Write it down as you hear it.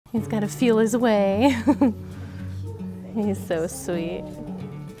He's got to feel his way. He's so sweet.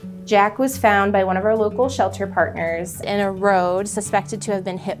 Jack was found by one of our local shelter partners in a road, suspected to have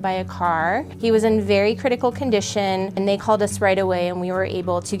been hit by a car. He was in very critical condition, and they called us right away, and we were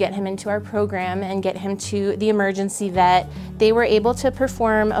able to get him into our program and get him to the emergency vet. They were able to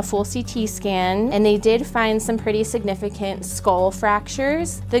perform a full CT scan, and they did find some pretty significant skull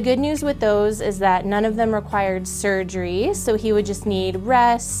fractures. The good news with those is that none of them required surgery, so he would just need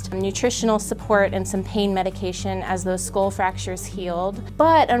rest, nutritional support, and some pain medication as those skull fractures healed.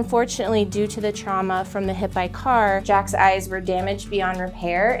 But unfortunately, due to the trauma from the hit by car, Jack's eyes were damaged beyond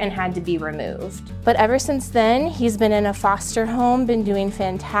repair and had to be removed. But ever since then, he's been in a foster home, been doing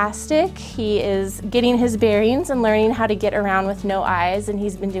fantastic. He is getting his bearings and learning how to get around with no eyes, and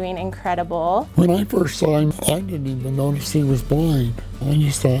he's been doing incredible. When I first saw him, I didn't even notice he was blind. I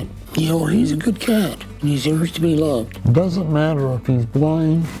just thought, you know, he's a good cat. He deserves to be loved. It doesn't matter if he's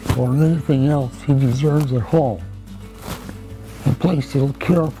blind or anything else, he deserves a home. A place that'll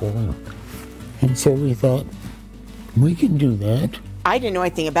care for him. And so we thought, we can do that. I didn't know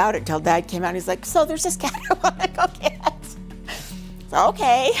anything about it until Dad came out and he's like, so there's this cat I want to go get. So,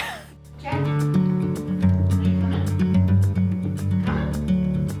 okay.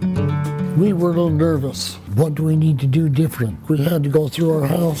 We were a little nervous. What do we need to do different? We had to go through our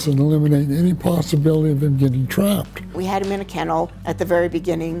house and eliminate any possibility of him getting trapped. We had him in a kennel at the very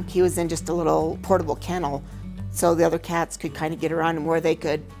beginning. He was in just a little portable kennel, so the other cats could kind of get around him where they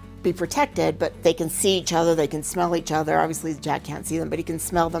could be protected, but they can see each other, they can smell each other. Obviously, Jack can't see them, but he can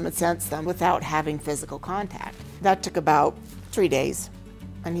smell them and sense them without having physical contact. That took about 3 days,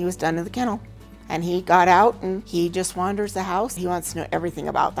 and he was done in the kennel. And he got out and he just wanders the house. He wants to know everything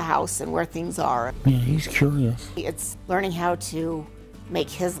about the house and where things are. Yeah, he's curious. It's learning how to make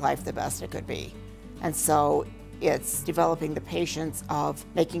his life the best it could be. And so it's developing the patience of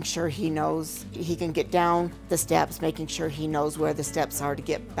making sure he knows he can get down the steps, making sure he knows where the steps are to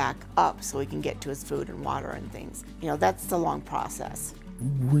get back up so he can get to his food and water and things. You know, that's the long process.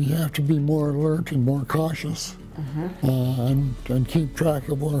 We have to be more alert and more cautious. And keep track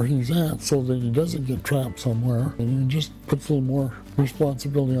of where he's at so that he doesn't get trapped somewhere. And it just puts a little more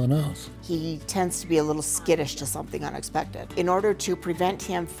responsibility on us. He tends to be a little skittish to something unexpected. In order to prevent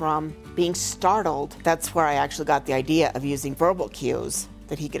him from being startled, that's where I actually got the idea of using verbal cues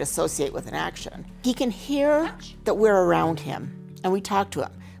that he could associate with an action. He can hear that we're around him and we talk to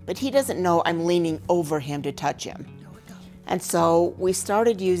him, but he doesn't know I'm leaning over him to touch him. And so we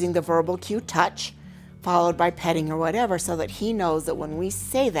started using the verbal cue touch, followed by petting or whatever, so that he knows that when we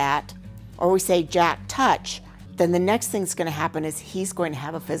say that, or we say Jack touch, then the next thing that's gonna happen is he's going to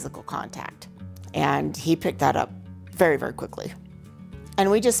have a physical contact. And he picked that up very, very quickly. And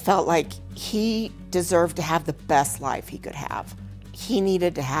we just felt like he deserved to have the best life he could have. He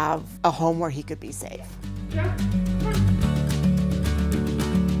needed to have a home where he could be safe.